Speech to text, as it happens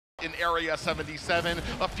in Area 77.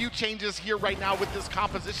 A few changes here right now with this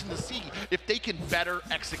composition to see if they can better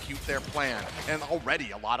execute their plan. And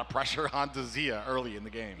already a lot of pressure onto Zia early in the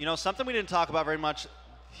game. You know, something we didn't talk about very much,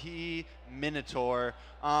 Minotaur.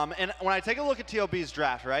 And when I take a look at TOB's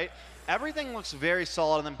draft, right, everything looks very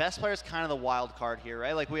solid, and then best player is kind of the wild card here,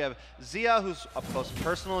 right? Like we have Zia, who's up close and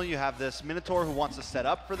personal. You have this Minotaur who wants to set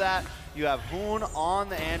up for that. You have Hoon on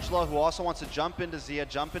the Angela, who also wants to jump into Zia,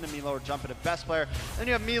 jump into Milo, or jump into best player. Then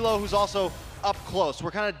you have Milo, who's also up close.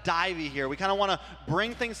 We're kind of divey here. We kind of want to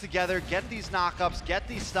bring things together, get these knockups, get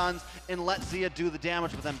these stuns, and let Zia do the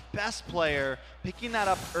damage. But then best player, picking that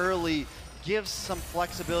up early, gives some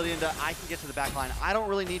flexibility into I can get to the back line. I don't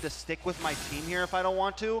really need to stick with my team here if I don't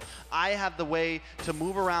want to. I have the way to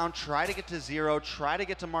move around, try to get to Zero, try to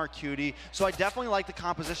get to Marcuti. So I definitely like the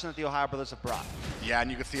composition that the Ohio Brothers have brought. Yeah, and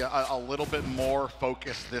you can see a little bit more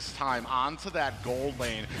focus this time onto that gold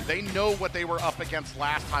lane. They know what they were up against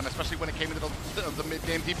last time, especially when it came into the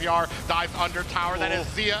mid-game. DPR dives under tower. That is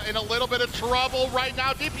Zia in a little bit of trouble right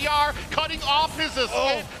now. DPR cutting off his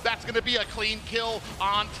escape. That's going to be a clean kill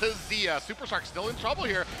onto Zia. Super Shark still in trouble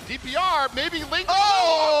here. DPR maybe linked.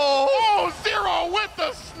 Oh, Zero with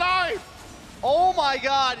the snipe. Oh my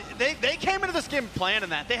God, they came into this game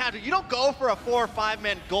planning that. They had to. You don't go for a 4 or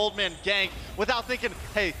 5-man Goldman gank without thinking,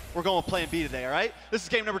 hey, we're going with plan B today, all right? This is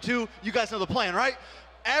game number 2. You guys know the plan, right?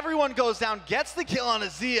 Everyone goes down, gets the kill on a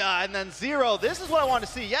Zia, and then Zero. This is what I want to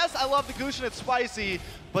see. Yes, I love the Goosh and it's spicy,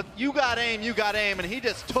 but you got aim, and he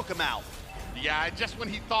just took him out. Yeah, just when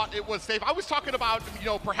he thought it was safe. I was talking about, you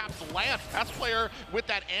know, perhaps Lance, best player with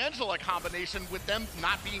that Angela combination, with them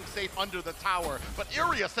not being safe under the tower. But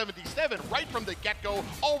Area 77, right from the get-go,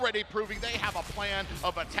 already proving they have a plan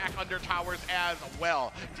of attack under towers as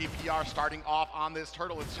well. DPR starting off on this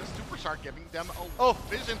turtle. It's just Super Shark giving them a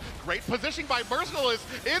vision. Great positioning by Merciless.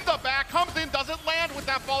 In the back, comes in, doesn't land with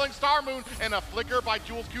that falling Star Moon, and a flicker by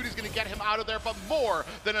Jules Cutie's gonna get him out of there, but more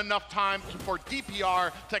than enough time for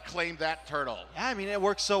DPR to claim that turtle. Yeah, I mean, it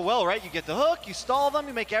works so well, right? You get the hook, you stall them,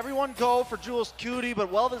 you make everyone go for Jules Cutie,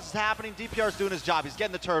 but while this is happening, DPR's doing his job. He's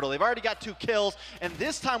getting the turtle. They've already got 2 kills, and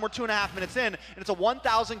this time we're 2.5 minutes in, and it's a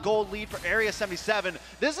 1,000 gold lead for Area 77.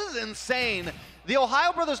 This is insane. The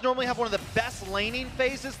Ohio Brothers normally have one of the best laning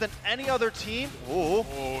phases than any other team.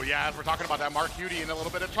 Oh, yeah, as we're talking about that, Marcuti in a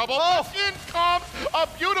little bit of trouble. In comes a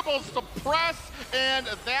beautiful suppress, and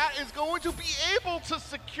that is going to be able to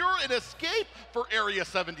secure an escape for Area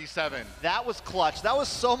 77. That was clutch. That was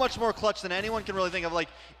so much more clutch than anyone can really think of. Like,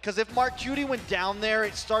 because if Marcuti went down there,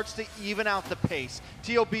 it starts to even out the pace.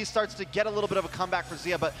 TOB starts to get a little bit of a comeback for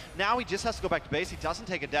Zia, but now he just has to go back to base. He doesn't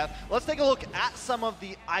take a death. Let's take a look at some of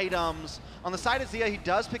the items. On the side of Zia, he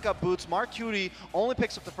does pick up boots. Marcuti only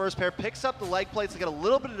picks up the first pair, picks up the leg plates to get a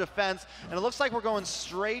little bit of defense, and it looks like we're going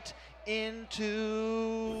straight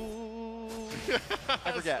into...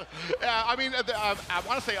 I forget. Yeah, I mean, I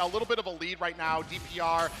want to say a little bit of a lead right now.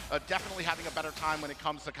 DPR definitely having a better time when it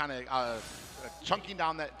comes to kind of chunking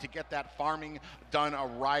down that to get that farming done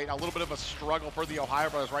right. A little bit of a struggle for the Ohio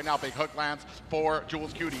Brothers right now. Big hook lands for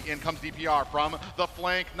Jules Cutie. In comes DPR from the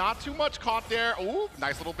flank. Not too much caught there. Ooh,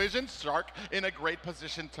 nice little vision. Shark in a great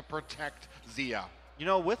position to protect Zia. You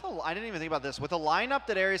know, I didn't even think about this. With the lineup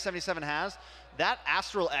that Area 77 has, that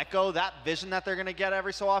Astral Echo, that vision that they're going to get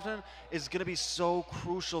every so often is going to be so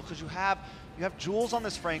crucial, because you have Jules on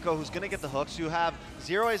this Franco who's going to get the hooks. You have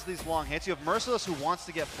Zero as these long hits. You have Merciless who wants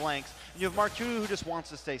to get flanks. And you have Marcuti who just wants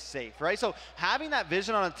to stay safe, right? So having that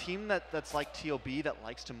vision on a team that's like TOB, that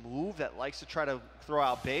likes to move, that likes to try to throw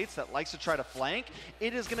out baits, that likes to try to flank,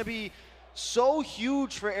 it is going to be so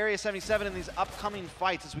huge for Area 77 in these upcoming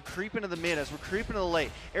fights as we creep into the mid, as we creep into the late.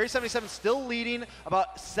 Area 77 still leading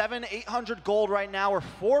about 700-800 gold right now. We're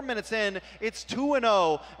 4 minutes in. It's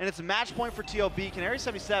 2-0, and it's a match point for TOB. Can Area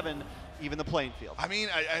 77 even the playing field? I mean,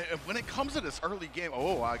 when it comes to this early game,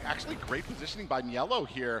 actually great positioning by Mielo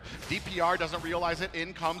here. DPR doesn't realize it.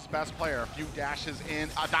 In comes best player. A few dashes in.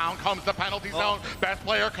 Down comes the penalty zone. Best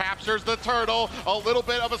player captures the turtle. A little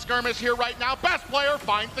bit of a skirmish here right now. Best player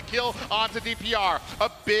finds the kill onto DPR.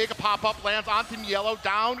 A big pop-up lands onto Mielo.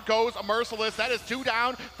 Down goes Merciless. That is 2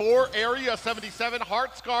 down for Area 77.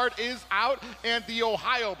 Heartsguard is out, and the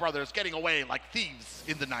Ohio Brothers getting away like thieves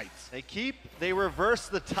in the night. They reverse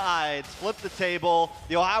the tides, flip the table.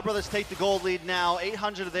 The Ohio Brothers take the gold lead now,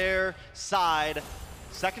 800 to their side.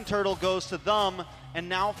 Second turtle goes to them, and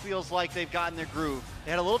now feels like they've gotten their groove.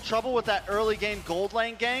 They had a little trouble with that early game gold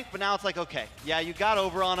lane gank, but now it's like, okay, yeah, you got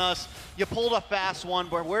over on us. You pulled a fast one,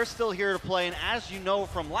 but we're still here to play. And as you know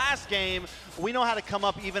from last game, we know how to come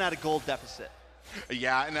up even at a gold deficit.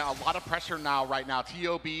 Yeah, and a lot of pressure now, right now.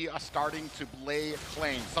 TOB are starting to lay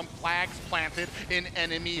claim. Some flags planted in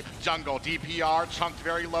enemy jungle. DPR chunked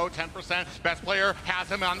very low, 10%. Best player has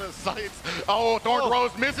him on the sights. Oh, Thorn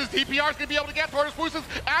Rose misses. DPR's gonna be able to get Tortoise Boost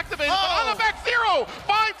activated, but on the back zero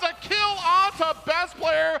finds a kill onto best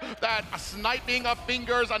player. That sniping of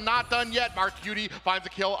fingers are not done yet. Mark Cutie finds a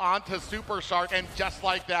kill onto Super Shark, and just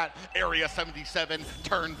like that, Area 77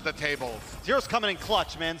 turns the tables. Zero's coming in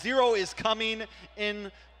clutch, man. Zero is coming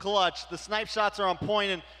in clutch. The snipe shots are on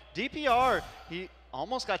point, and DPR, he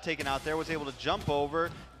almost got taken out there, was able to jump over,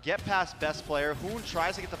 get past best player. Hoon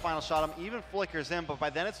tries to get the final shot on him, even flickers in, but by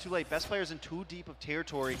then it's too late. Best player's in too deep of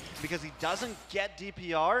territory because he doesn't get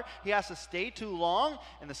DPR. He has to stay too long,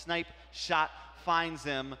 and the snipe shot finds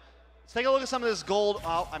him. Let's take a look at some of this gold.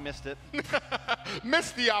 Oh, I missed it.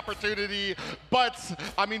 Missed the opportunity, but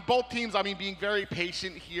I mean, both teams, I mean, being very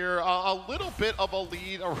patient here. A little bit of a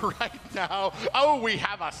lead right now. Oh, we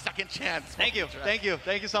have a second chance. Thank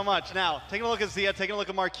you so much. Now, taking a look at Zia, taking a look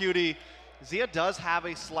at Marcuti. Zia does have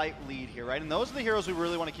a slight lead here, right? And those are the heroes we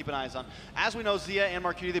really want to keep an eye on. As we know, Zia and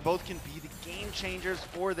Marcuti, they both can be the game changers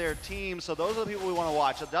for their team, so those are the people we want to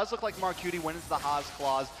watch. It does look like Marcuti went into the Haas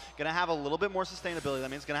Claws, going to have a little bit more sustainability. That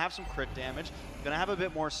means going to have some crit damage, going to have a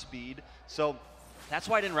bit more speed. So that's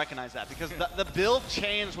why I didn't recognize that, because the build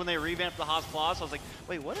changed when they revamped the Haas Claws. So I was like,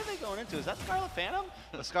 wait, what are they going into? Is that Scarlet Phantom?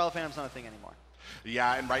 The Scarlet Phantom's not a thing anymore.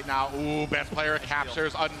 Yeah, and right now, ooh, best player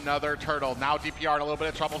captures another turtle. Now DPR in a little bit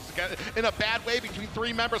of trouble in a bad way between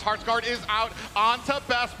three members. Heartsguard is out onto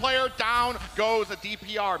best player. Down goes a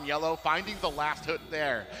DPR. Yellow finding the last hit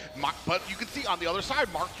there. But you can see on the other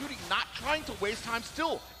side, Mark Cutie not trying to waste time,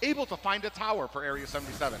 still able to find a tower for Area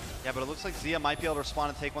 77. Yeah, but it looks like Zia might be able to respond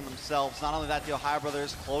and take one themselves. Not only that, the Ohio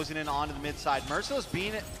Brothers closing in onto the mid side. Merciless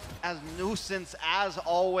being as nuisance as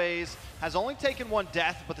always, has only taken one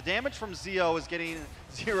death, but the damage from Zero is getting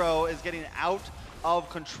out of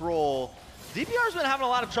control. DPR's been having a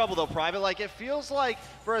lot of trouble though, Private. Like, it feels like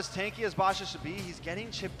for as tanky as Basha should be, he's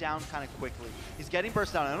getting chipped down kind of quickly. He's getting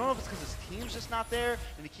burst down. I don't know if it's because his team's just not there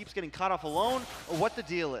and he keeps getting caught off alone, or what the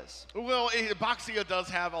deal is. Well, Boxia does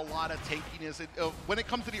have a lot of tankiness. When it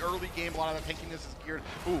comes to the early game, a lot of the tankiness is geared.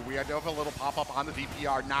 Ooh, we had to have a little pop-up on the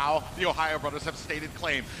DPR. Now, the Ohio Brothers have stated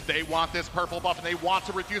claim. They want this purple buff and they want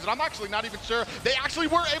to refuse it. I'm actually not even sure they actually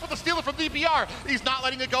were able to steal it from DPR. He's not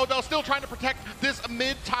letting it go though, still trying to protect this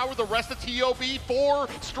mid tower. The rest of TOB, 4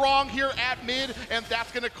 strong here at mid, and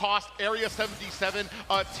that's gonna cost Area 77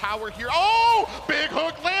 a tower here. Oh, big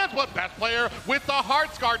hook lands, but best player with the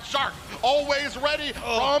Heartsguard. Shark always ready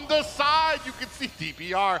from the side. You can see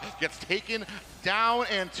DPR gets taken down,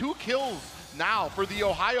 and 2 kills now for the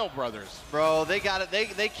Ohio Brothers. Bro, they got it.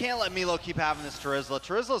 They can't let Milo keep having this Terizla.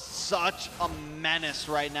 Terizla's such a menace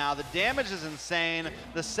right now. The damage is insane.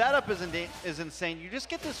 The setup is insane. You just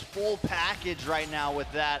get this full package right now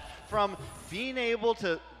with that, from being able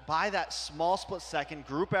to buy that small split second,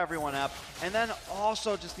 group everyone up, and then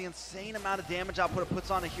also just the insane amount of damage output it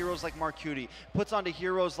puts onto heroes like Marcuti, puts onto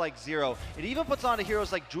heroes like Zero. It even puts onto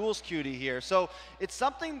heroes like Jules Cutie here. So it's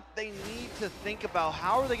something they need to think about.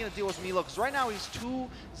 How are they going to deal with Milo? Because right now he's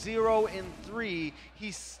 2-0-3.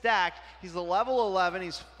 He's stacked. He's a level 11.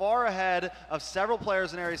 He's far ahead of several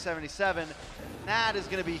players in Area 77. That is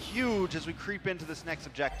going to be huge as we creep into this next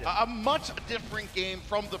objective. A much different game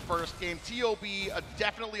from the first game. TOB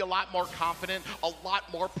definitely a lot more confident, a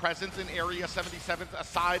lot more presence in Area 77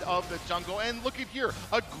 aside of the jungle. And look at here,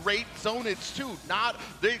 a great zonage too.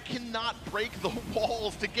 They cannot break the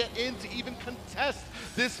walls to get in to even contest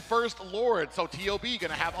this first Lord. So TOB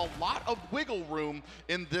gonna have a lot of wiggle room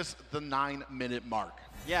in the 9-minute mark.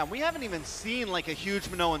 Yeah, we haven't even seen like a huge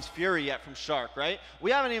Minoan's Fury yet from Shark, right?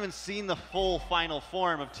 We haven't even seen the full final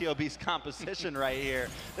form of TOB's composition right here.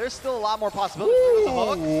 There's still a lot more possibilities.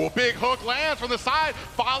 Ooh, big hook lands from the side,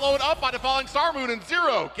 followed up by the falling Star Moon, and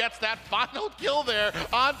Zero gets that final kill there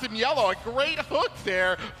on Team Yellow. A great hook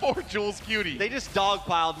there for Jules Cutie. They just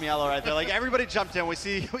dogpiled Mielo right there. Like, everybody jumped in. We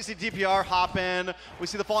see DPR hop in. We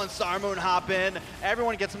see the fallen Star Moon hop in.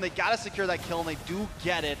 Everyone gets them. They gotta secure that kill, and they do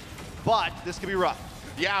get it. But this could be rough.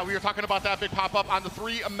 Yeah, we were talking about that big pop-up on the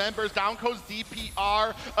 3 members. Down goes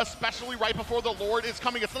DPR, especially right before the Lord is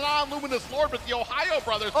coming. It's not Luminous Lord, but the Ohio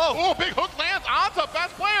Brothers. Oh, big hook lands onto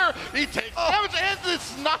best player. He takes damage, and the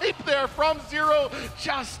snipe there from Zero,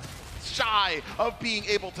 just shy of being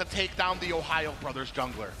able to take down the Ohio Brothers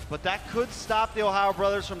jungler. But that could stop the Ohio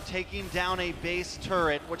Brothers from taking down a base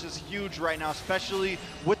turret, which is huge right now, especially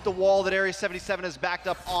with the wall that Area 77 is backed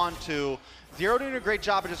up onto. Zero doing a great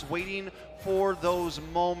job of just waiting for those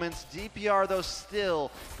moments. DPR, though,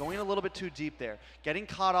 still going a little bit too deep there. Getting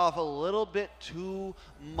caught off a little bit too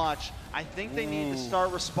much. I think they need to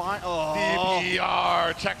start responding. Oh.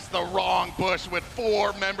 DPR checks the wrong bush with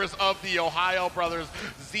 4 members of the Ohio brothers.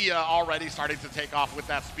 Zia already starting to take off with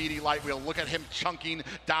that speedy light wheel. Look at him chunking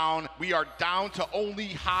down. We are down to only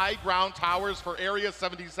high ground towers for Area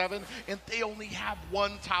 77, and they only have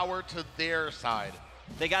 1 tower to their side.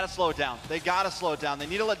 They got to slow it down. They got to slow it down. They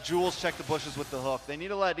need to let Jules check the bushes with the hook. They need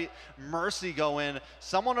to let Mercy go in.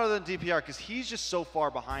 Someone other than DPR, because he's just so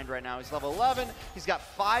far behind right now. He's level 11. He's got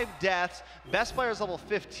 5 deaths. Best player is level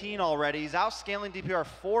 15 already. He's outscaling DPR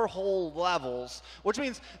 4 whole levels, which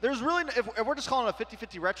means there's really, if we're just calling it a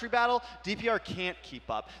 50-50 retry battle, DPR can't keep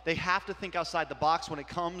up. They have to think outside the box when it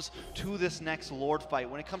comes to this next Lord fight.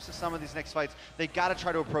 When it comes to some of these next fights, they got to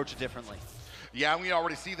try to approach it differently. Yeah, we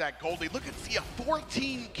already see that Goldie. Look at Zia,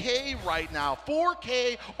 14K right now.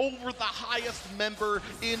 4K over the highest member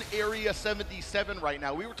in Area 77 right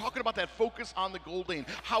now. We were talking about that focus on the Goldie,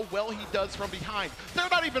 how well he does from behind. They're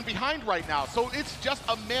not even behind right now, so it's just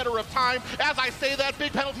a matter of time. As I say that,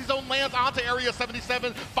 big penalty zone lands onto Area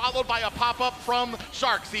 77, followed by a pop-up from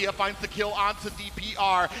Shark. Zia finds the kill onto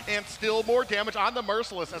DPR, and still more damage on the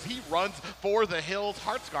Merciless as he runs for the hills.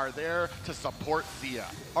 Heartsguard there to support Zia.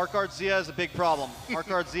 Heartguard Zia is a big problem.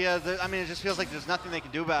 Heartguard Zia, I mean, it just feels like there's nothing they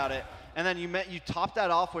can do about it. And then you top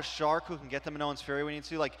that off with Shark, who can get them in Owen's Fury when you need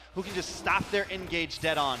to, like, who can just stop their engage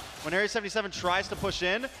dead on. When Area 77 tries to push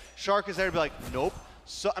in, Shark is there to be like, nope.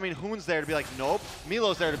 So, I mean, Hoon's there to be like, nope.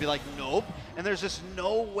 Milo's there to be like, nope. And there's just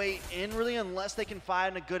no way in, really, unless they can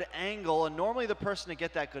find a good angle. And normally the person to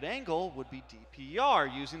get that good angle would be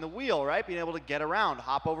DPR, using the wheel, right? Being able to get around,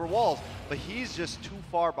 hop over walls. But he's just too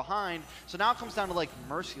far behind. So now it comes down to, like,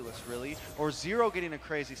 Merciless, really, or Zero getting a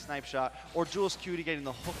crazy snipe shot, or Jules Cutie getting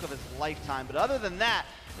the hook of his lifetime. But other than that,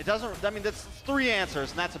 it doesn't, I mean, that's 3 answers,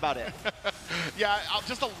 and that's about it. Yeah,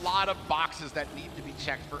 just a lot of boxes that need to be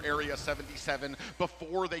checked for Area 77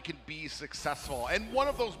 before they can be successful. And one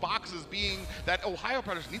of those boxes being that Ohio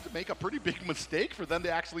Brothers need to make a pretty big mistake for them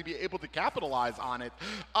to actually be able to capitalize on it.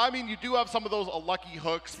 I mean, you do have some of those lucky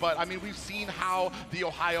hooks, but I mean, we've seen how the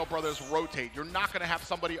Ohio Brothers rotate. You're not going to have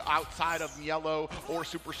somebody outside of Yellow or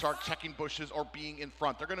Super Shark checking bushes or being in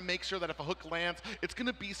front. They're going to make sure that if a hook lands, it's going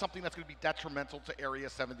to be something that's going to be detrimental to Area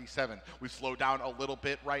 77. We've slowed down a little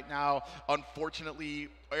bit right now. Unfortunately,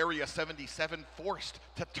 Area 77 forced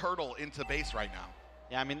to turtle into base right now.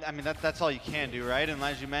 Yeah, I mean that's all you can do, right? And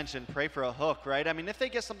as you mentioned, pray for a hook, right? I mean, if they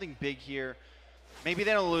get something big here, maybe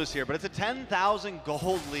they don't lose here, but it's a 10,000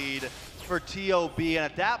 gold lead for TOB, and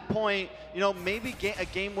at that point, you know, maybe a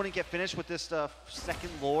game wouldn't get finished with this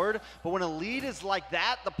second Lord, but when a lead is like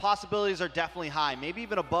that, the possibilities are definitely high, maybe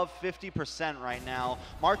even above 50% right now.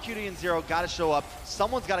 Mark Cutie and Zero got to show up.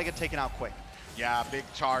 Someone's got to get taken out quick. Yeah, big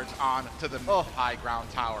charge on to the high ground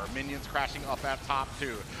tower. Minions crashing up at top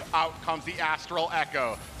too. Out comes the Astral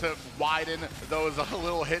Echo to widen those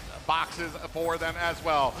little hit boxes for them as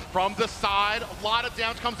well. From the side, a lot of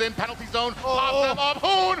damage comes in. Penalty zone, pops them up.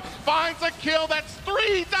 Hoon finds a kill. That's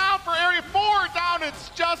 3 down for Area, 4 down. It's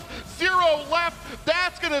just 0 left.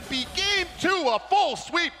 That's going to be game 2, a full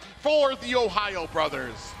sweep for the Ohio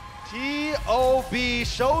Brothers. TOB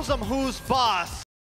shows them who's boss.